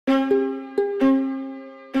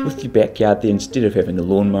With your backyard there, instead of having a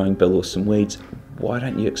lawn mowing bill or some weeds, why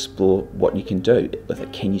don't you explore what you can do with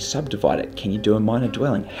it? Can you subdivide it? Can you do a minor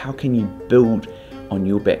dwelling? How can you build on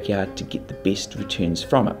your backyard to get the best returns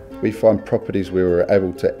from it? We find properties where we're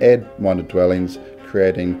able to add minor dwellings,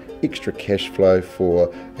 creating extra cash flow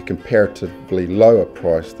for a comparatively lower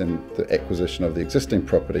price than the acquisition of the existing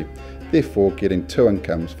property, therefore getting two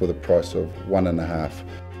incomes for the price of 1.5.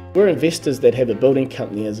 We're investors that have a building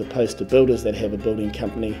company as opposed to builders that have a building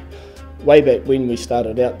company. Way back when we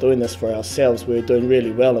started out doing this for ourselves, we were doing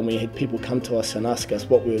really well, and we had people come to us and ask us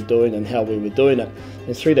what we were doing and how we were doing it.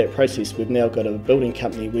 And through that process, we've now got a building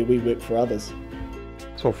company where we work for others.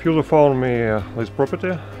 So Fuzo found me this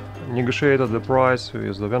property, negotiated the price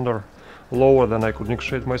with the vendor lower than I could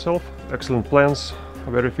negotiate myself. Excellent plans,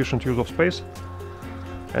 very efficient use of space.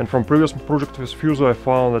 And from previous project with Fuzo, I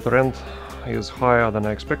found that rent is higher than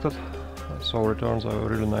I expected, so returns are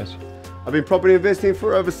really nice. I've been property investing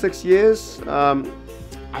for over 6 years.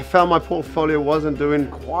 I found my portfolio wasn't doing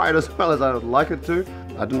quite as well as I would like it to.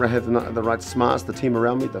 I didn't have the right smarts, the team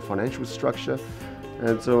around me, the financial structure.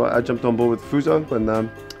 And so I jumped on board with Fuzo, and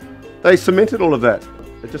they cemented all of that.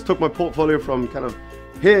 It just took my portfolio from kind of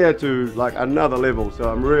here to like another level,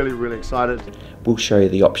 so I'm really, really excited. We'll show you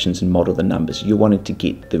the options and model the numbers. You're wanting to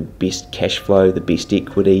get the best cash flow, the best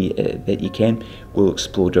equity that you can. We'll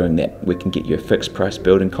explore doing that. We can get you a fixed price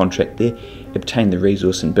building contract there, obtain the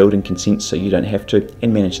resource and building consent so you don't have to,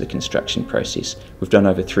 and manage the construction process. We've done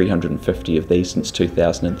over 350 of these since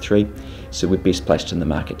 2003, so we're best placed in the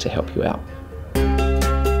market to help you out.